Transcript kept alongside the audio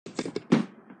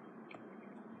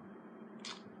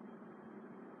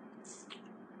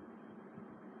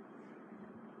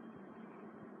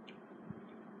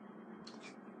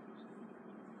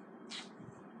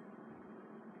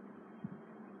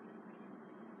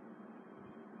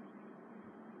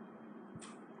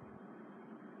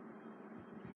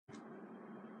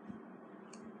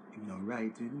No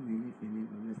right with me,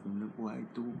 from the boy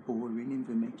too boring him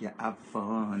to make you have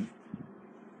fun.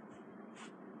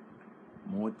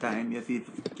 More time you feel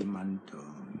for man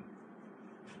turn.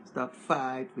 Stop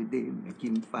fight with him, make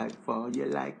him fight for you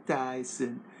like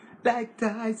Tyson. Like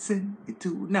Tyson, you're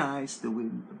too nice to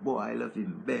win. The boy love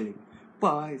him belly.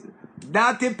 Boys,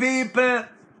 dirty people,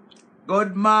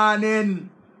 good morning.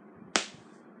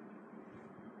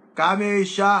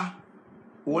 Kamisha,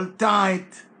 hold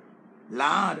tight.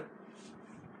 Lord.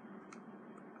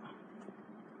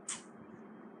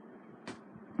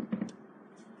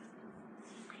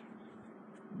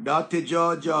 Dirty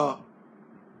Jojo.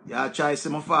 You try to see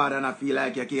my father and I feel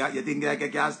like you think like you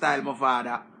can't style my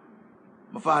father.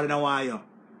 My father don't want you.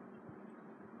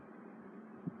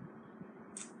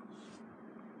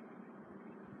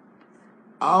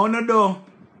 How you do?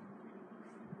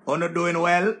 How you doing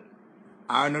well?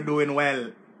 How you doing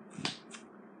well?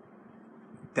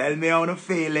 Tell me how you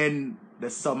feeling. The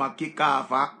summer kick off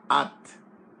hot.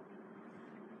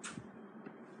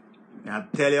 I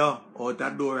tell you, out the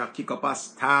door I kick up a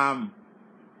storm.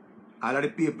 All of the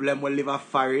people them will live a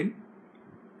foreign.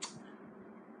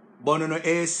 Burn on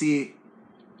AC.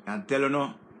 And tell you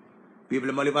no, people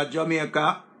them will live at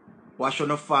Jamaica, wash on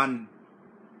the fan.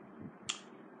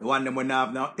 The one them when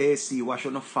have now AC, wash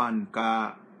on the fan,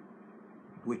 cause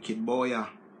wicked boy. Yeah.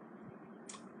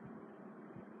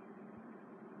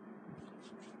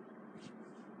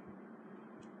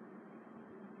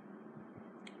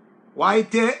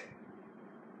 Whitey.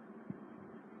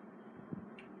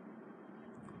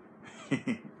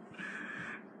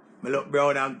 Me look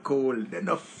brown and cool. Then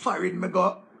the foreign me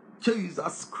go.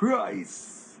 Jesus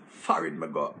Christ. Foreign me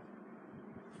go.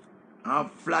 I'm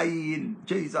flying.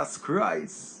 Jesus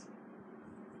Christ.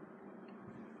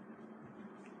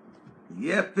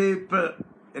 Yeah, people.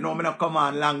 You know me not come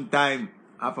on long time.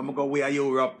 After me go away to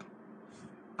Europe.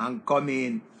 And come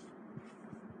in.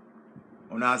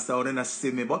 Una say you not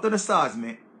see me. But you stars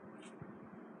me.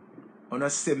 You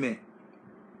not see me.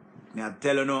 Me I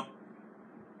tell you no.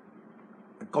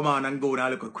 Come on and go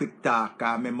and look a quick talk.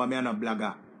 Cause remember me I'm a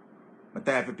blogger. But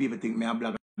tired for people think me a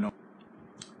blogger now.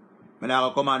 I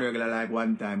never come on regular like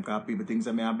one time because people think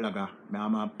I'm a blogger.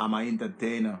 I'm an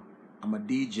entertainer. I'm a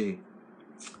DJ.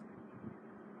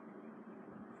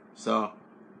 So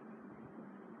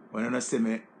when you see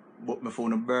me, book me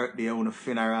for a birthday, on a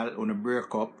funeral, on a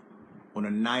breakup, on a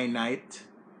 9 night,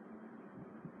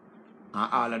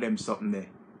 and all of them something there.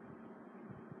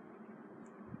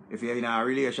 If you're in a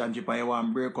relationship and you want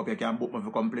to break up, you can book me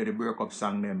for come play the breakup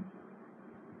song them.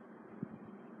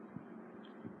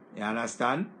 You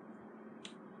understand?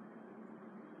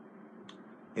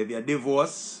 If you're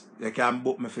divorced, you can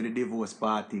book me for the divorce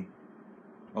party.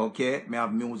 Okay? Me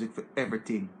have music for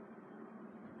everything.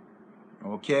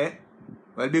 Okay?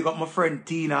 Well, big up my friend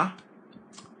Tina.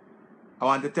 I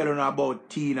want to tell you about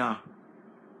Tina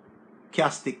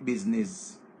castic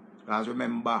business. Because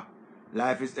remember,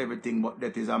 life is everything but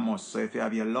death is a must. So if you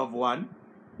have your loved one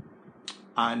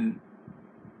and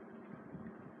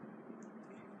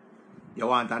you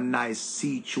want a nice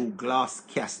see-through glass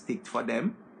castic for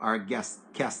them, or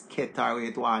casket or what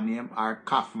you want name, or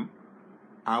coffin,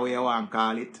 or what you want to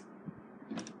call it.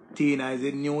 Tina is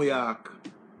in New York.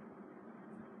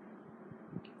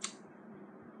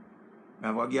 I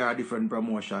have to give her a different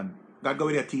promotion. God go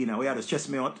with you, Tina. We have to stress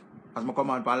me out. As I come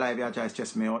on for live, you try to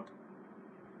stress me out.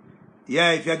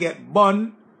 Yeah, if you get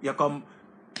bun, you come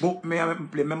book me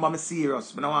and play. Remember, I'm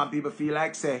serious. I don't want people feel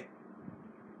like say.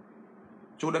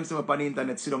 Show them see me on the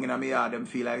internet, sit down in my yard, them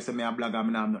feel like say me a blogger, I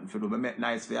have nothing to do. I make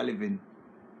nice for a living.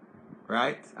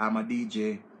 Right? I'm a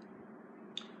DJ.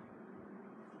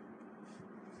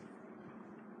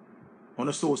 On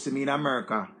the source me in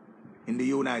America, in the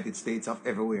United States of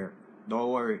everywhere.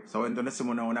 Don't worry. So when you see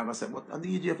me now, I'm going to say, what a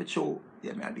DJ for show?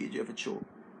 Yeah, me a DJ for show.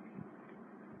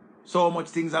 So much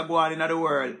things are going on in the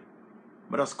world.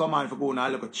 But just come on for go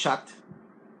and look at chat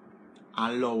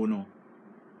and love no.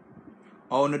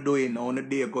 How you doing? How the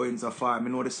day going so far? I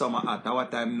know the summer hot. At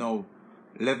what time now?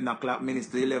 11 o'clock minutes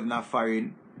to 11 o'clock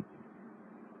foreign.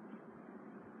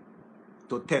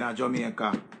 To 10 at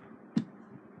Jamaica.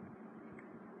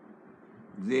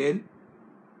 Then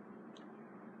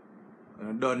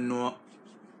you don't know.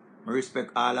 I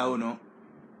respect all of you know.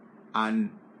 And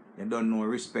you don't know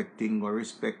respecting or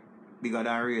respect bigger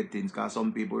than ratings, because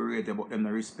some people rate you but them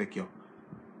don't respect you.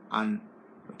 And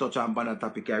touch on that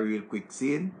topic here real quick.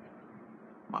 See?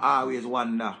 I always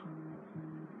wonder,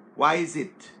 why is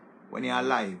it when you're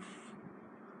alive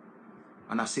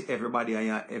and I see everybody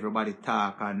and everybody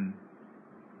talk and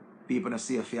people don't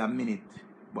see you for a minute,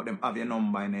 but them have your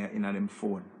number in them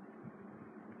phone.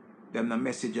 Them no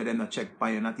message you, them no check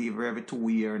by you, not even every 2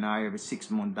 years, or every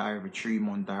 6 months, or every 3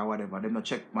 months, or whatever. Them no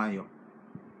check by you.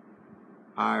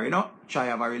 Or, you know, try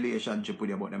have a relationship with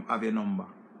you, but them have your number.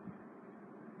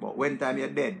 But when time you're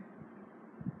dead,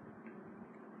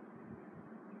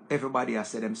 everybody has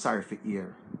said them sorry for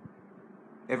hear.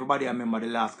 Everybody remember the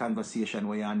last conversation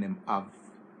where you and them have.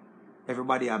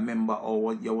 Everybody remember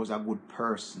oh you was a good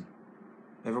person.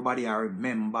 Everybody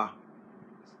remember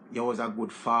you was a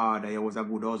good father, you was a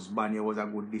good husband, you was a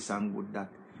good this and good that.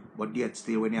 But yet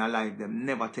still when you're alive, them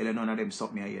never tell you none of them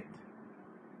something yet.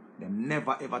 Them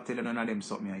never ever tell you none of them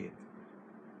something yet.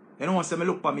 You know once I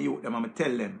look for me youth them, I'm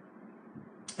tell them,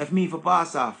 if me for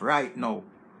pass off right now,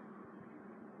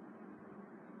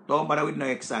 don't bother with no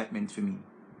excitement for me.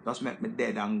 Just make me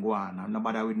dead and go on. And no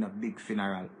bother with no big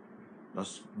funeral.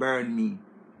 Just burn me.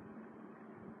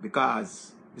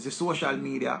 Because it's a social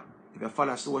media. If you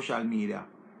follow social media,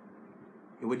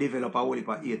 you will develop a whole heap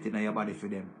of hate in your body for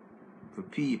them. For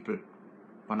people.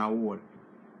 For the whole.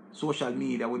 Social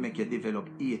media will make you develop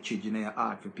hatred in your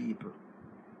heart for people.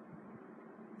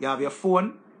 You have your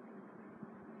phone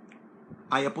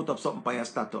and you put up something on your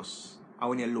status. And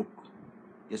when you look,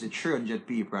 you see 300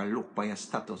 people and look by your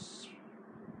status.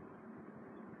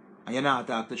 And you not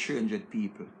talk to 300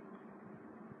 people.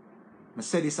 I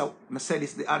said this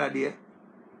the other day.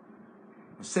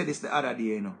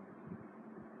 You know.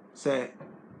 Say,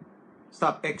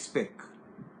 stop expect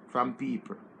from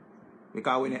people.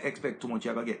 Because when you expect too much,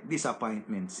 you're going to get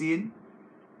disappointment. See?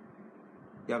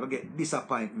 You're going to get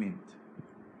disappointment.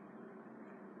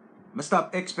 I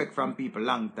stop expect from people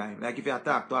long time. Like if you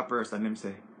talk to a person, them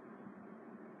say,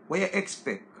 what you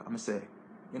expect? I'm say,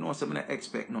 you know, so I don't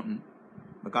expect nothing.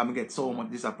 Because I get so much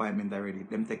disappointment already.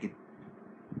 Them take it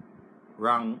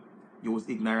wrong, use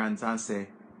ignorance and say,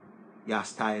 you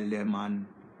style them and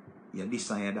you this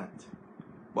and you that.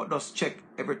 But just check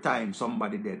every time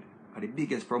somebody dead. The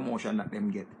biggest promotion that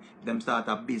them get. Them start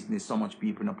a business, so much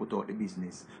people not put out the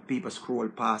business. People scroll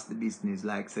past the business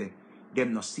like say,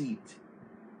 them no see it.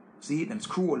 See, them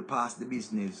scroll past the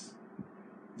business.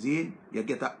 See, you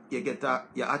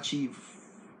achieve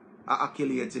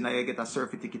accolades, you get a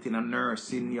certificate in a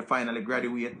nursing, you finally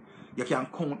graduate. You can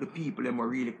count the people that will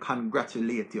really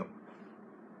congratulate you.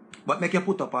 But make you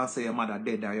put up and say your mother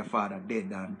dead or your father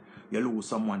dead and you lose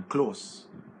someone close.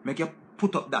 Make you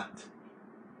put up that.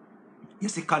 You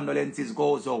see condolences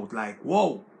goes out like,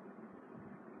 whoa.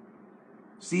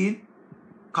 See?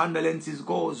 Condolences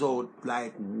goes out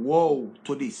like, whoa,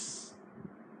 to this.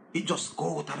 It just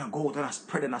goes and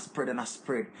spread and spread and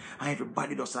spread. And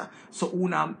everybody does that. So who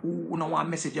want to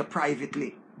message you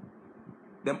privately?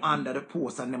 Them under the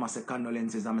post and them say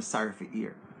condolences, I'm sorry for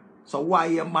hear. So why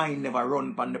your mind never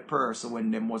run from the person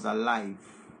when them was alive?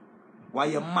 Why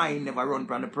your mind never run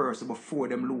from the person before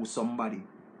them lose somebody?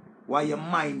 Why your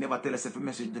mind never tell us if you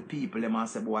message the people them and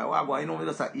say, boy, why you know me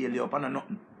just a heal you up and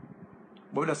nothing?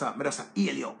 But me just a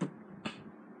heal you up.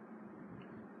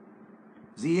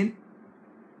 Zine?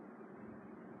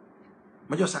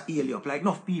 Me just a heal you up. Like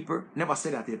enough people never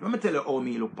say that yet. Let me tell you how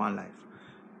me look on life.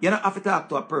 You don't have to talk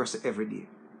to a person every day.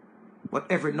 But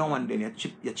every now and then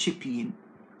you chip in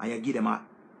and you give them a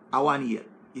 1 year.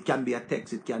 It can be a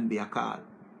text, it can be a call.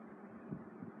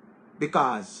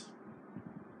 Because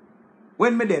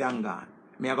when me dead and gone,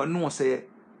 me I gonna know say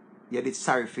you did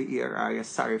sorry for here or you're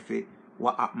sorry for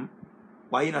what happened.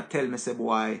 Why you not tell me say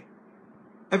boy,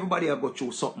 everybody I go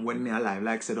through something when me alive.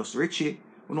 Like said us Richie,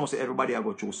 we know say everybody I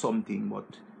go through something,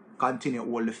 but continue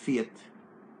hold the faith.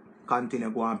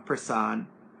 Continue go and press on.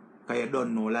 Because you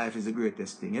don't know life is the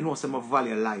greatest thing. You know say I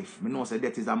value life. I know say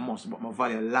death is a must, but I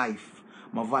value life.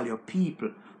 I value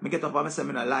people. I get up and I say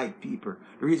I don't like people.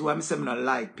 The reason why I say I don't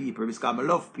like people is because I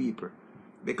love people.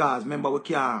 Because remember we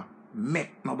can't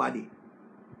make nobody.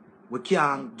 We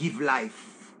can't give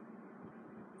life.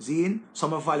 See?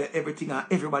 So I value everything and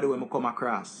everybody when I come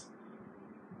across.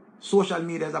 Social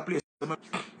media is a place.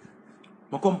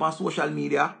 I come on social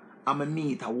media and I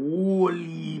meet a whole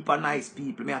heap of nice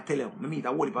people. I tell you, I meet a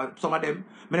whole heap of, some of them,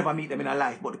 I never meet them in a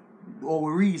life, but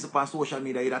our reason on social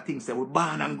media is that things that we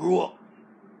born and grow up.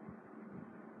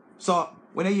 So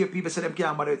when I hear people say them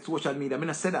can't bother with social media, I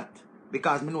don't say that.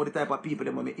 Because I know the type of people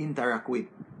that I interact with.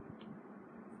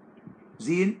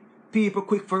 Zine, people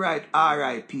quick for write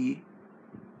RIP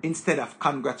instead of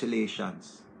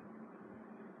congratulations.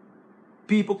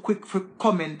 People quick for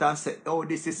comment and say, oh,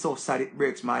 this is so sad, it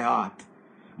breaks my heart.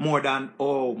 More than,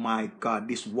 oh my God,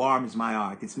 this warms my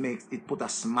heart. It put a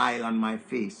smile on my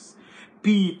face.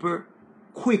 People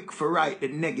quick for write the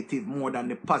negative more than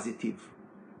the positive.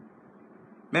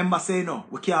 Remember say no,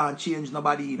 we can't change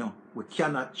nobody, you know. We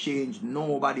cannot change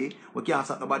nobody. We can't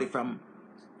stop nobody from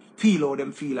feel how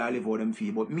them feel or live how them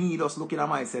feel. But me just looking at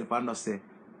myself and just say,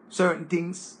 certain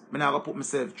things, I'm not going to put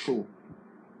myself through.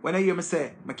 When I hear me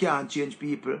say, I can't change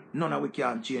people, none of we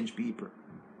can't change people.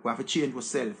 We have to change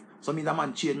ourselves. So me, the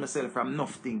man change myself from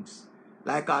enough things.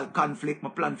 Like all conflict, my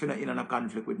plan for not in a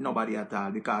conflict with nobody at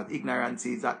all. Because ignorance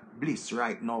is at bliss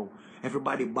right now.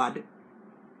 Everybody bad.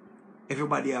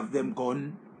 Everybody have them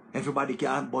gun. Everybody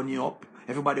can't burn you up.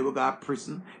 Everybody will go to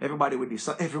prison. Everybody with this.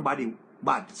 So everybody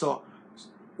bad. So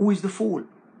who is the fool?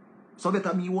 So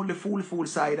better me hold the fool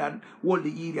side and hold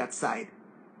the idiot side.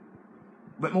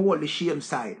 Make me hold the shame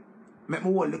side. Make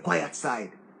me hold the quiet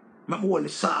side. Make me hold the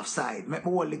soft side. Make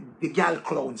me hold the girl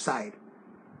clown side.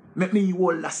 Make me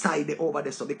hold the side over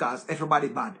there so because everybody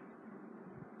bad.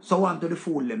 So I want to the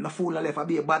fool them. The fool left, I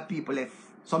be a bad people left.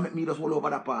 So make me just hold over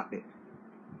that part there.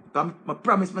 I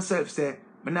promise myself say,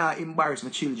 I not embarrass my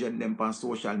children them on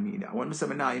social media. When I say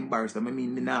I not embarrass them, I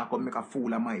mean I not come make a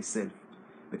fool of myself.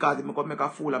 Because if I come make a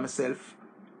fool of myself,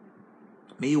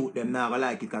 my youth them not gonna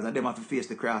like it because them have to face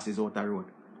the crosses out the road.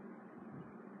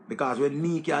 Because when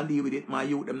me can deal with it, my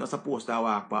youth them not supposed to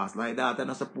walk past. My daughter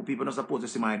not supposed, people not supposed to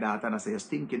see my daughter and say,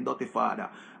 stinking dirty father.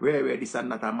 Where this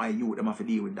and that, and my youth them have to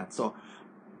deal with that. So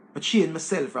I change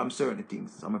myself from certain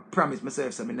things. So I promise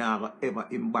myself that I never ever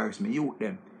embarrass my youth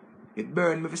them. It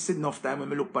burn me for sit enough time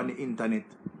when I look on the internet.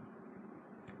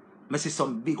 I see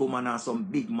some big woman and some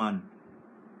big man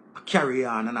carry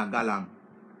on and a galang.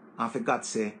 And for God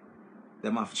say,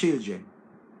 them have children.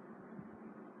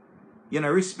 You know,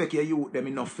 respect your youth them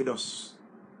enough for us.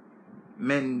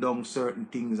 Men down certain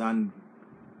things and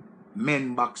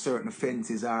men back certain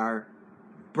fences are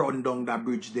run down that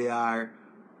bridge they are.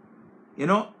 You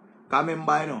know? Because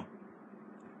remember, you know,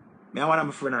 me I want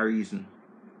my friend a reason.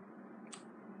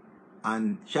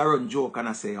 And Sharon joke and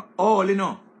I say, you're all, you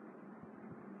know.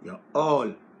 You're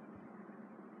all.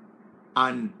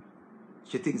 And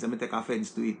she thinks I may take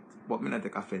offense to it. But me not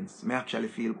take offense. Me actually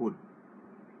feel good.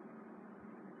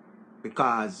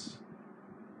 Because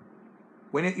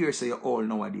when you hear say you're all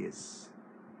nowadays,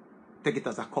 take it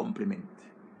as a compliment.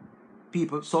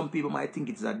 Some people might think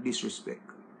it's a disrespect,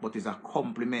 but it's a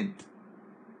compliment.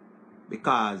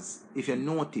 Because if you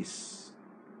notice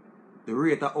the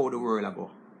rate of how the world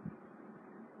ago,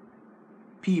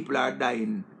 people are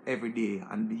dying every day,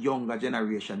 and the younger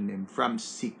generation them from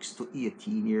 6 to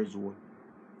 18 years old,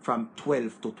 from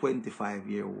 12 to 25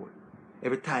 years old.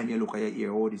 Every time you look at your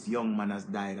ear, oh, this young man has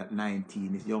died at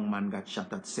 19, this young man got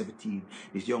shot at 17,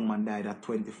 this young man died at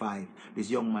 25,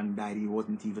 this young man died, he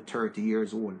wasn't even 30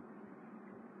 years old.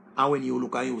 And when you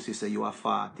look at you, say you are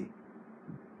 40.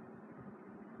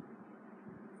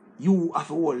 You have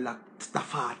to hold like the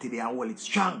 40 there and hold it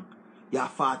strong. You are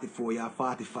 44, you are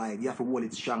 45, you have to hold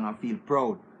it strong and feel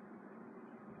proud.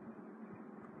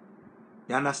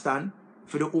 You understand?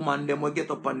 For the woman, them will get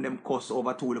up on them cuss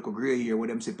over two little grey hair with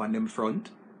them sip on them front.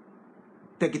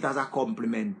 Take it as a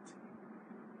compliment.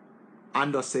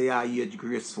 And just say I age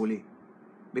gracefully.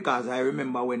 Because I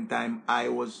remember one time I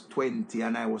was 20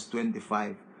 and I was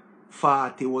 25.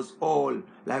 40 was all.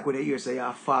 Like when you hear say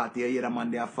you're 40, you hear the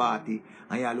man they are 40.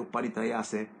 And you look at it and you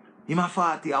say, him a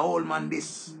 40, a old man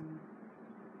this.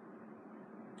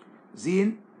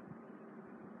 Zine?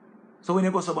 So when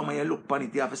you go somewhere and you look at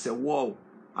it, you have to say, wow.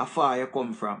 How far you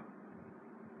come from?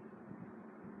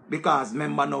 Because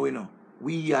remember now, you know,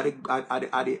 we are the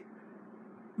I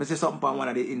say something on one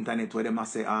of the internet where they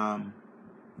must say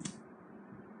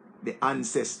the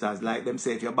ancestors, like them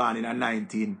say if you're born in a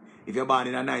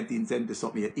 1970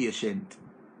 something, you're ancient.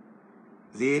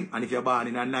 See? And if you're born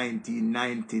in a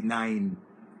 1999,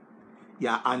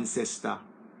 you're ancestor.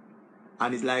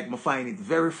 And it's like I find it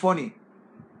very funny.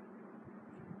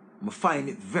 I find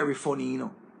it very funny, you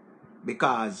know.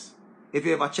 Because if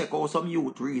you ever check out some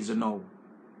youth reason now,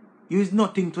 you is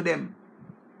nothing to them.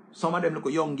 Some of them look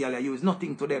a young girl, you is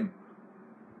nothing to them.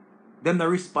 Them not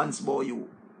responsible you.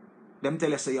 Them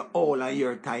tell us say you're all and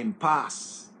your time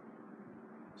pass.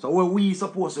 So what we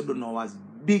supposed to do now as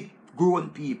big grown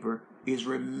people is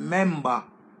remember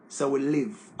so we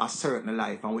live a certain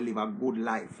life and we live a good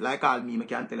life. Like all me, I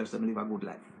can't tell us I live a good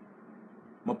life.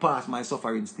 I pass my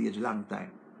suffering stage long time.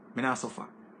 I not suffer.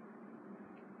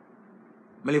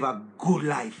 I live a good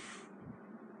life.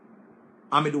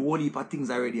 I do one heap of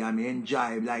things already and I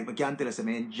enjoy. Like, I can't tell us I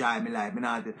enjoy my life. I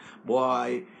not,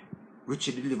 boy,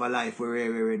 Richie did live a life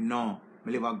where no. I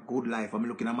live a good life. I'm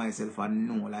looking at myself and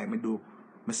know, like,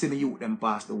 I see my youth them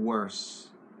pass the worst.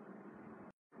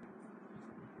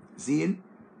 See?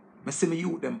 I see my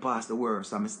youth them pass the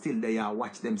worst. I'm still there, I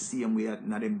watch them same way at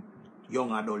them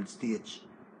young adult stage.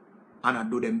 And I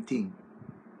do them thing.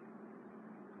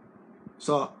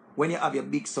 So, When you have your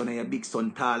big son and your big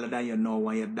son taller than you know,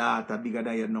 and your daughter bigger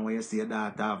than you know, and you see your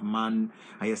daughter have man,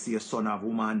 and you see your son have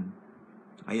woman,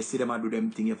 and you see them do them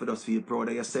thing, you just feel proud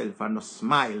of yourself and just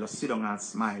smile, just sit down and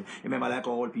smile. Remember like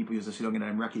how old people used to sit down in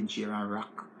a rocking chair and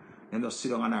rock. Them just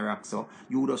sit down on a rock, so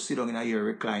you just sit down in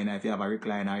your recliner. If you have a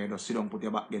recliner, you just sit down, put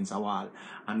your back against a wall,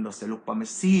 and just say, look for my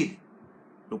seed,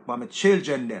 look for my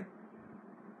children them.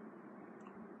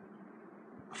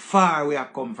 Far where I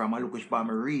come from, I look for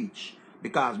my reach.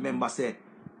 Because remember say,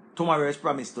 tomorrow is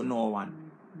promised to no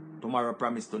one. Tomorrow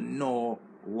promised to no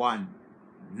one.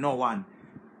 No one.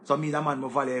 So me the man, I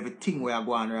value everything where I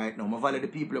go on right now. I value the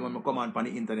people when I come on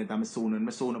the internet and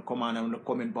my son come on and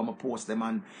comment on my post them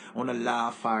and on a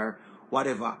laugh or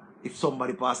whatever. If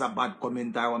somebody pass a bad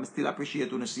comment or I still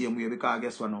appreciate on the same way because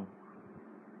guess what now?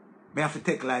 I have to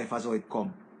take life as how it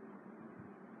come.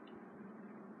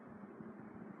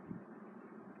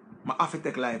 I have to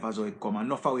take life as how it come. And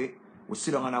enough away, we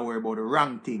sit down and worry about the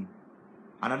wrong thing.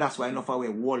 And that's why enough away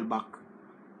hold back.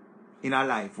 In our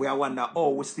life, we wonder,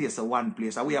 oh, we stay at one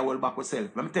place, and we are hold back ourselves.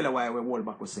 Let me tell you why we hold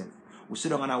back ourselves. We sit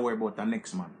down and worry about the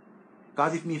next man.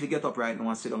 Because if me if you get up right now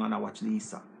and sit down and watch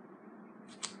Lisa,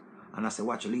 and I say,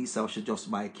 watch Lisa, she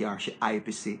just buy a car, she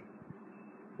hype, see.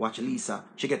 Watch Lisa,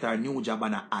 she get her new job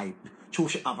and a hype. True,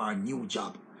 she have her new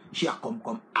job. She a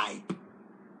come hype.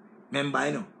 Remember,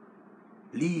 you know,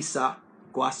 Lisa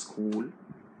go to school,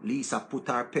 Lisa put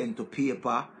her pen to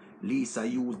paper, Lisa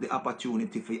used the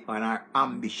opportunity for her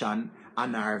ambition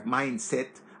and her mindset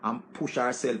and push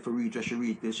herself to reach where she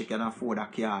reach till she can afford a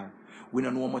car. We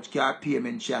don't know how much car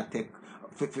payment she take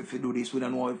for do this. We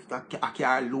don't know if a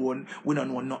car loan. We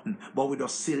don't know nothing. But we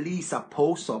just see Lisa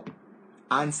post up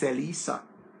and say, Lisa,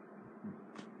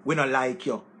 we don't like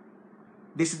you.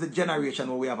 This is the generation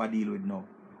where we have a deal with now.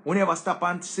 We never stop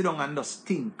and sit down and just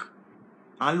think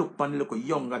and look on the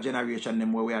younger generation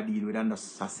them where we are dealing with and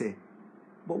just say.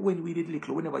 But when we did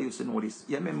little, we never used to know this.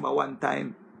 You remember one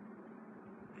time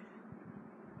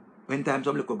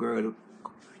some little girl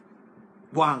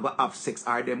one go have sex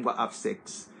or them go have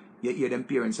sex. You hear them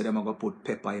parents say them go put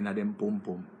pepper in them pum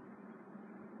pum.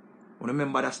 You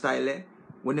remember that style eh?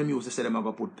 When them used to say them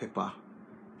go put pepper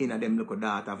in them little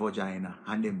daughter vagina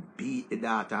and them beat the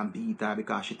daughter and beat her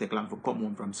because she take long to come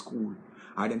home from school.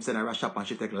 Or them send her a shop and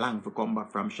she take long to come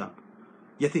back from shop.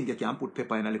 You think you can put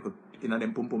pepper in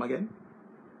them pum pum again?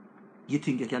 You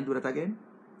think you can do that again?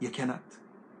 You cannot.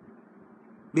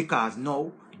 Because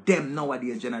now, them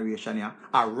nowadays generation here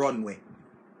are runway.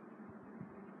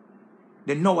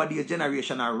 The nowadays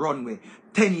generation are runway.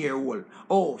 10-year-old.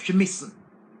 Oh, she missing.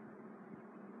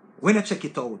 When you check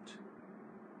it out,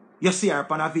 you see her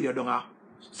on a video down a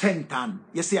Sentan.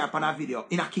 You see her on a video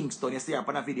in a Kingston. You see her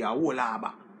on a video a Whole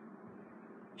Harbour.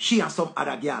 She and some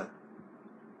other girl.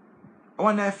 I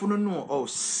wonder if you don't know how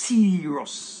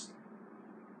serious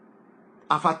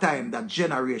of a time that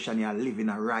generation you are living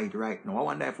a right now. I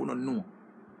wonder if you don't know.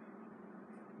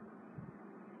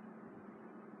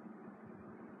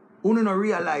 You don't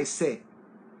realize say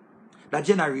that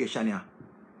generation here,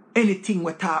 anything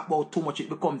we talk about too much, it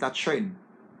becomes a trend.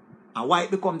 And why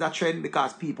it becomes a trend?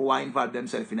 Because people want to involve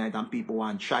themselves in it and people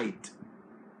want to try it.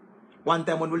 One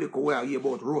time when we look, we are here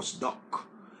about roast duck.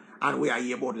 And we are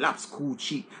here about laps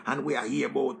coochie. And we are here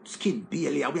about skin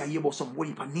belly. And we are here about some whole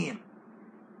name.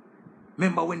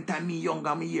 Remember when time me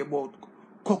younger, me hear about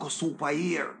cocoa soup a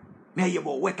year. Me hear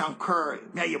about wet and curl.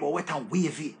 Me hear about wet and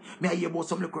wavy. Me hear about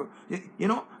some little, you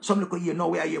know, some little here now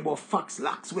we are here about fox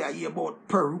locks. We are here about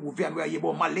Peruvian. We are here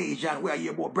about Malaysian. We are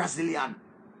here about Brazilian.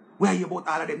 We are here about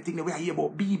all of them things. We are here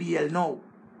about BBL now.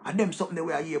 And them something that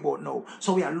we are here about now.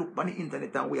 So we are look on the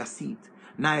internet and we are see it.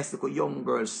 Nice little young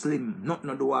girl, slim, nothing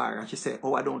to do her. And she said,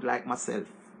 oh, I don't like myself.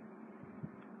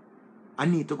 I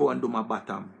need to go and do my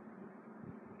bottom.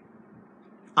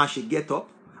 And she get up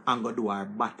and go do her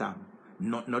bottom.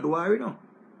 Nothing to do her, you know.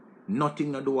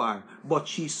 Nothing to do her. But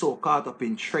she's so caught up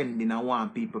in trending and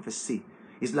want people to see.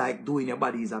 It's like doing your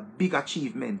body is a big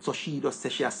achievement. So she just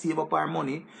says she has save up her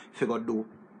money to go do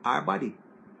her body.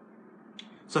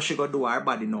 So she go do her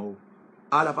body now.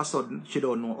 All of a sudden, she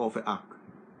don't know how to act.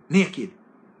 Naked.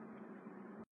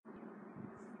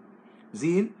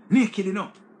 Zine? Naked, you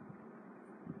know.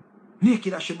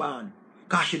 Naked as she born.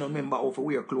 Because she don't remember how to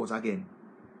wear clothes again.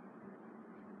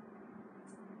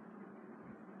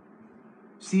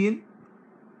 Seeing?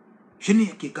 She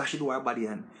naked because she do her body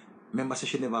and remember say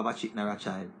she never have a chick nor a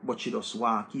child. But she just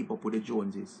want to keep up with the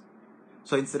Joneses.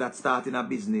 So instead of starting a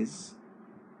business,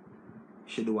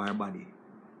 she do her body.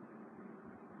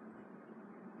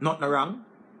 Nothing wrong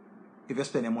if you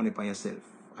spend your money for yourself.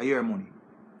 Or your money.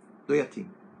 Do your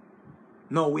thing.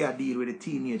 Now we are dealing with the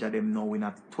teenager them now in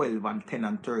at 12 and 10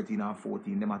 and 13 and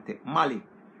 14. Them are take Mali.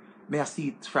 May I see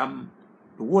it from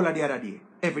the whole of the other day.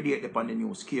 Every day upon the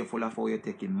news. Careful of how you're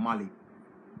taking Mali.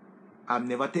 I've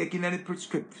never taken any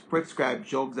prescribed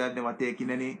drugs. I've never taken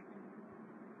any.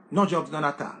 No drugs, none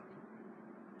at all.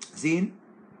 See?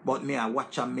 But me I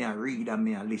watch and me I read and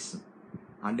me I listen.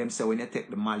 And them say when you take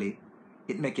the Mali,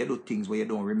 it make you do things where you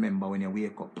don't remember when you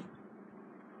wake up.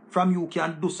 From you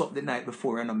can do something the night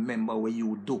before and remember what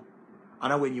you do.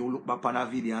 And when you look back on a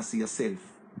video and see yourself,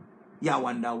 you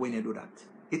wonder when you do that.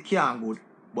 It can't good.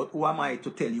 But who am I to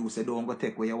tell you, say don't go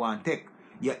take what you want to take?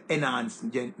 Your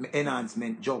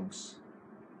enhancement drugs.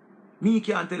 Me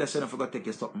can't tell you say don't forget to take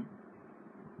you something.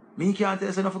 Me can't tell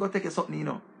you say don't forget to take you something, you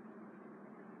know.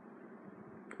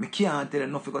 Me can't tell you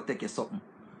don't forget to take you something.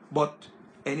 But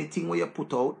anything where you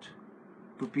put out,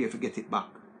 prepare to get it back.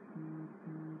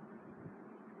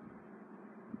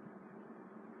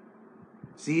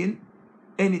 Seeing?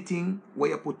 Anything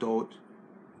where you put out,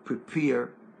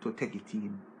 prepare to take it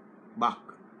in back.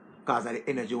 Because of the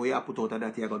energy where you put out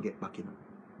that you're going to get back in.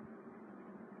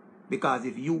 Because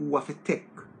if you have to take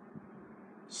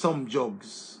some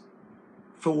drugs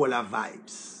for all the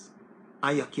vibes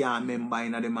and you can't remember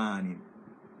in the morning,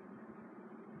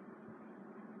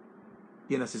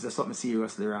 you know, sister, something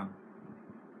seriously wrong.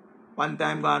 One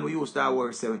time gone, we used to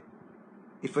work, say,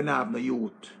 if you don't have no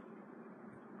youth,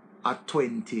 at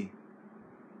 20,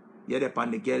 you're up on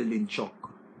the gelding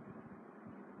chuck.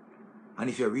 And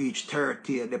if you reach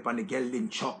 30, you're up on the gelding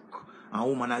chuck. And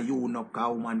woman are you up,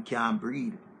 because woman can't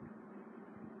breathe.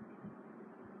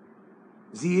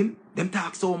 See? Them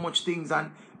talk so much things,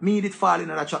 and me did fall in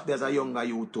that trap there's a younger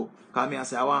youth too. Because me I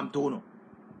say, I want to know.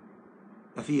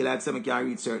 I feel like some can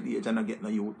reach certain age and not get no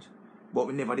youth. But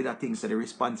we never did a thing, so the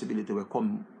responsibility will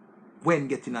come when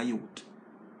getting a youth.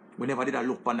 We never did a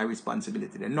look on the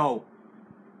responsibility. Then now,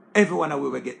 everyone we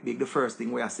will get big. The first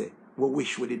thing we I say, we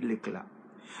wish we did little.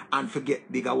 And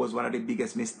forget bigger was one of the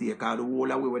biggest mistakes. Because the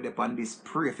whole of we were upon this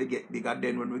pray forget bigger.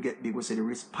 Then when we get big, we say the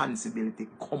responsibility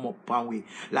come up and we.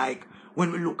 Like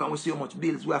when we look and we see how much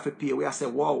bills we have to pay, we say,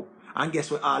 wow. And guess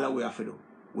what all we have to do?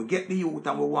 We get the youth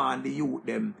and we want the youth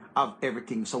them have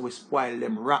everything. So we spoil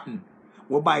them rotten.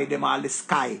 We buy them all the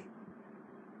sky.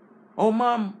 Oh,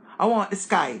 mom, I want the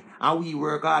sky. And we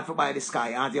work hard for buy the sky.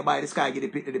 And you buy the sky, get the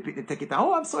picnic, take it.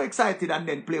 Oh, I'm so excited. And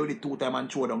then play with it 2 times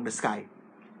and throw down the sky.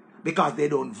 Because they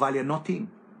don't value nothing.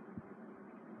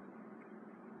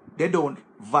 They don't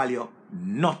value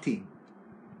nothing.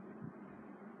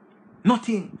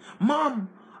 Nothing. Mom,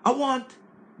 I want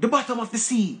the bottom of the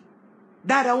sea.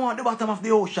 Dad, I want the bottom of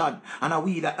the ocean. And I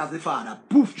we that as the father.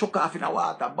 Poof, chuck off in the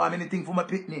water. Bomb anything for my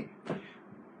picnic.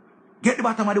 Get the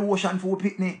bottom of the ocean for a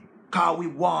picnic. Because we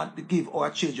want to give our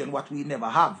children what we never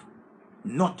have.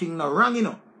 Nothing no wrong, you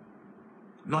know.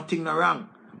 Nothing no wrong.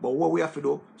 But what we have to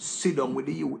do, sit down with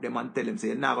the youth them and tell them,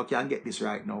 say, now we can't get this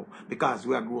right now. Because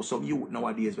we have grown some youth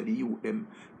nowadays where the youth them,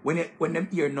 when them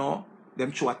hear now,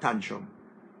 them throw a tantrum.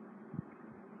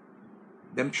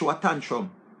 Them throw a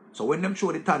tantrum. So when them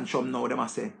throw the tantrum now, them a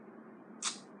say,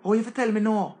 oh, you have to tell me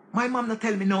no. My mom not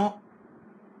tell me no.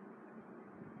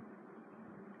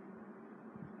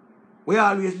 We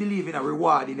always believe in a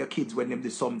reward in your kids when them do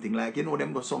something. Like, you know,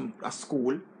 them go a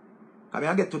school. I mean,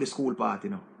 I get to the school part,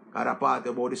 you know. Because a part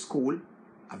about the school,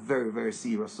 a very, very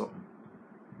serious something.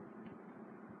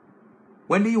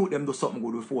 When the youth them do something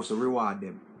good, we force to reward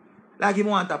them. Like you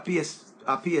want a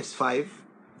PS5,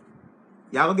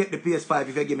 you will get the PS5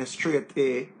 if you give me straight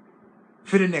A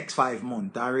for the next 5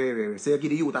 months. So you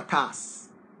give the youth a task.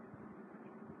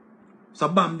 So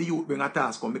bam, the youth bring a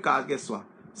task on. Because guess what?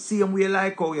 Same way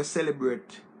like how you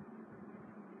celebrate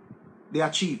the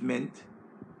achievement,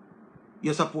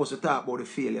 you're supposed to talk about the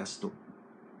failures too.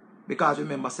 Because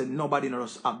remember, said nobody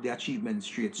knows have the achievement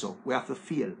straight, so we have to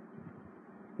fail.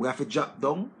 We have to drop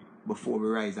down before we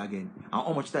rise again. And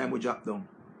how much time we drop down?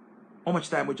 How much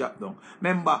time we drop down?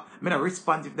 Remember, I don't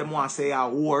respond if them want to say you're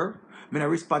a whore. I don't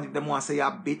respond if them want to say you're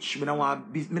a bitch.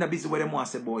 I'm not busy with them want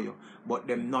to say about you. But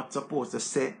them not supposed to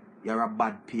say you're a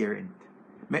bad parent.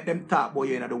 Make them talk about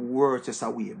you in the worst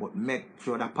way, but make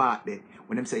sure the part there,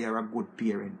 when them say you're a good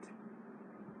parent,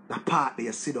 the part there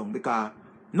you sit down. Because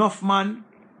enough man,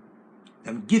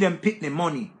 them give them pitney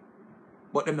money,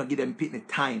 but them not give them pitney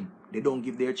time. They don't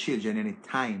give their children any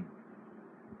time.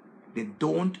 They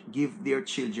don't give their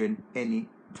children any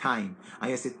time.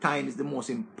 And you say time is the most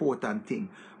important thing.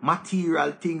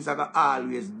 Material things are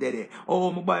always dead.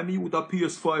 Oh, I buy me youth a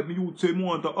PS5, me youth say I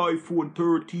want an iPhone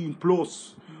 13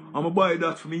 Plus. I'm going to buy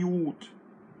that for me youth.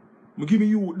 I give me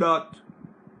youth that.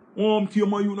 I'm telling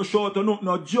my youth no short or nothing.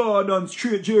 No Jordan,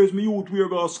 straight J's me youth wear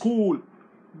go to school.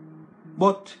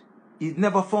 But he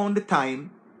never found the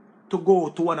time to go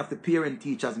to one of the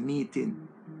parent-teachers meeting.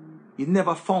 He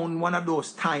never found one of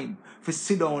those time to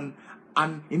sit down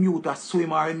and him you to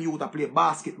swim or him you to play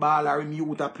basketball or him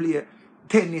you to play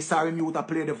tennis or him you to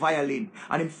play the violin.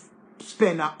 And him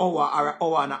spend an hour or an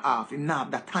hour and a half. Him not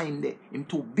have that time there. Him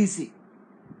too busy.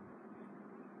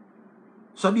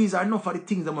 So these are enough of the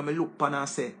things that when I look upon and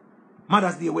say,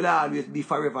 Mother's Day will always be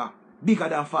forever bigger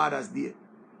than Father's Day.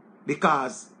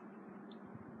 Because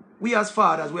we as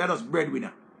fathers, we are just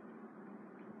breadwinner.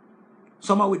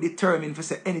 Somehow we determined to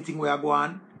say anything we are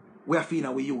going, we are feeling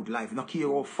our youth life. Not care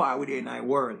how far we are in our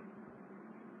world.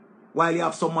 While you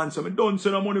have some man say, I don't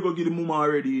send the money go give the mama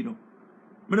already, you know.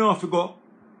 I don't have to go.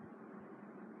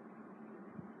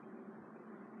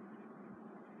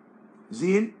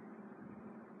 Zine?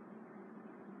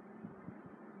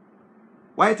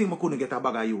 Why do you think I couldn't get a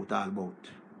bag of youth all about?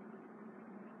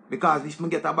 Because if I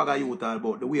get a bag of youth all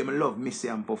about, the way I love Missy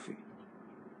and Puffy,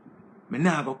 I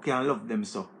never can love them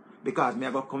so. Because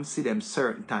I go come see them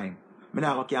certain time. I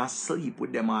never can sleep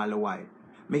with them all the while.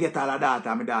 I get all the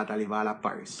daughter, my daughter live all at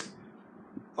Paris.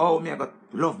 Oh, I go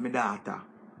love my daughter.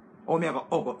 Oh, I go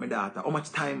hug up my daughter. How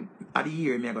much time of the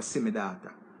year I go see my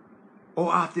daughter. How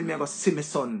often I go see my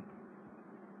son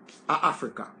in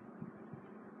Africa.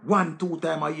 1-2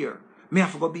 times a year. I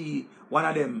have to go be one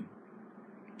of them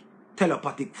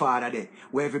telepathic father there,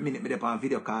 where every minute me on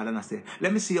video call and I say,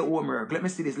 let me see your homework, let me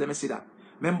see this, let me see that.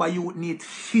 Remember, you need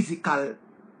physical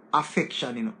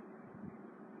affection, you know.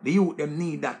 The youth, them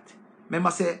need that.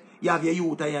 Remember, say, you have your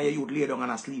youth and your youth lay down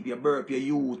and asleep, you burp your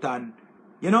youth and,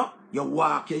 you know, you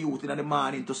walk your youth in the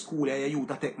morning to school and your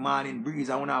youth take morning breeze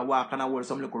and when I walk and I hold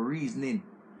some little reasoning.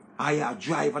 I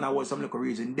drive and I hold some little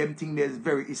reasoning. Them things there is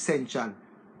very essential.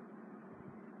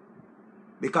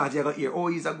 Because you got here, oh,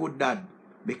 he's a good dad.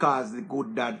 Because the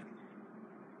good dad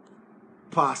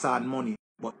pass on money.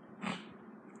 But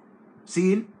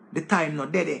see, the time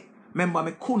not dead. Remember,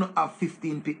 I couldn't have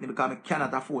 15 picnic because I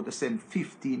cannot afford to send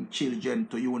 15 children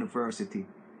to university.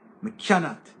 I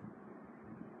cannot.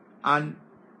 And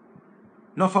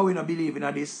not for we not believe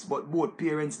in this, but both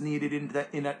parents need it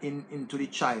into the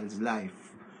child's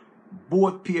life.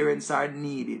 Both parents are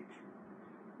needed.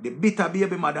 The bitter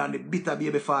baby mother and the bitter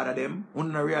baby father them, you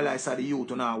don't realize that the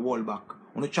youth on our wall back.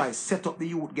 You try to set up the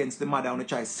youth against the mother, you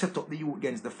try to set up the youth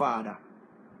against the father.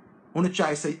 You try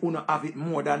to say you have it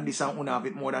more than this and you have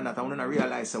it more than that, and you don't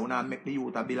realize that you make the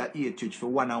youth a bill of 8 for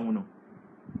one and one.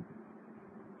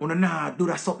 You not do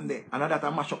that something there, and that I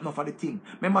mash up enough of the thing.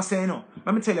 Remember saying, no,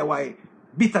 let me tell you why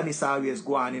bitterness always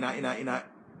go on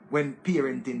when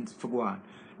parenting for go on.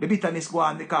 The bitterness go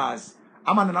on because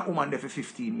a man and a woman there for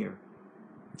 15 years.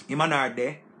 Him and her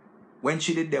there, when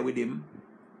she did there with him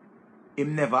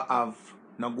never have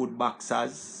no good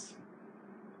boxers.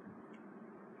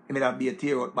 He made a be a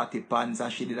tear out batty pants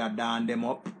and she did a down them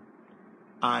up.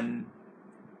 And,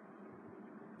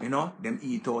 you know, them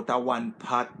eat out of one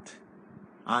pot.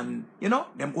 And, you know,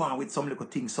 them go on with some little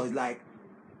things. So it's like,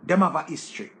 them have a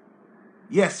history.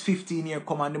 Yes, 15 years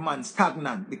come and the man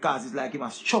stagnant because it's like he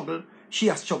must struggle. She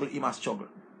has struggled, he must struggle.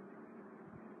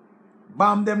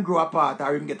 Bam, them grow apart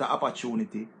or him get an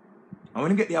opportunity. And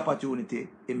when he get the opportunity,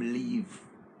 him leave.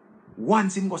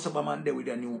 Once him go to man there with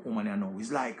a new woman, you know,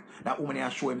 it's like that woman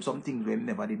has show him some things him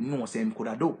never did know say him could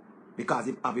have do. Because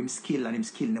him have him skill and him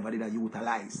skill never did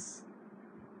utilize.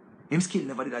 Him skill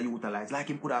never did utilize. Like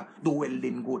him could have do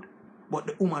welding good. But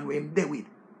the woman where him there with,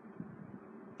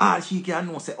 all she can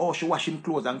know say, oh, she wash him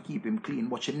clothes and keep him clean.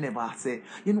 But she never say,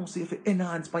 you know, say if you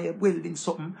enhance by welding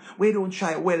something, we don't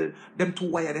try weld them two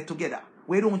wire there together.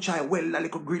 We don't try weld a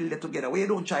little grill there together. We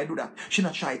don't try do that. She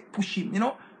not try push him, you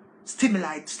know,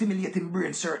 stimulate him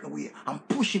brain certain way and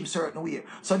push him certain way.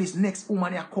 So this next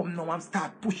woman here come now and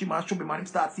start push him and show him and him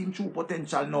start seeing true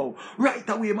potential now. Right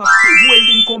away, my big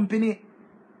welding company.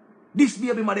 This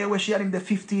baby mother where she had him the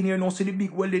 15 year now, see the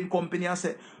big welding company and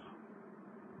say,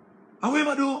 and what am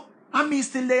I do? And me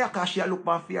still there because she look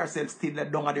for herself still there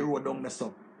down at the road down there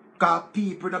so. Because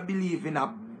people that believe in a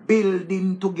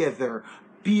building together.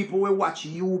 People will watch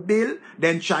you build,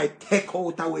 then try to take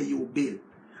out away you build.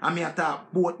 And me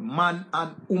talk both man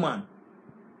and woman.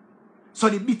 So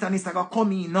the bitterness that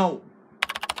come in now.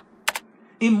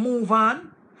 He move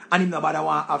on and he nobody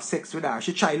want to have sex with her.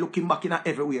 She try looking back in her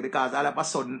everywhere because all of a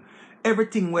sudden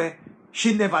everything where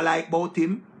she never like about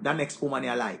him, the next woman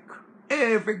you like.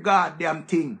 Every goddamn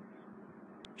thing.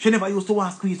 She never used to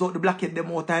want to squeeze out the blackhead them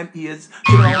more time ears.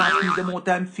 She never want to squeeze them more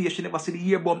time face. She never see the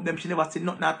ear bump them. She never see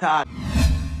nothing at all.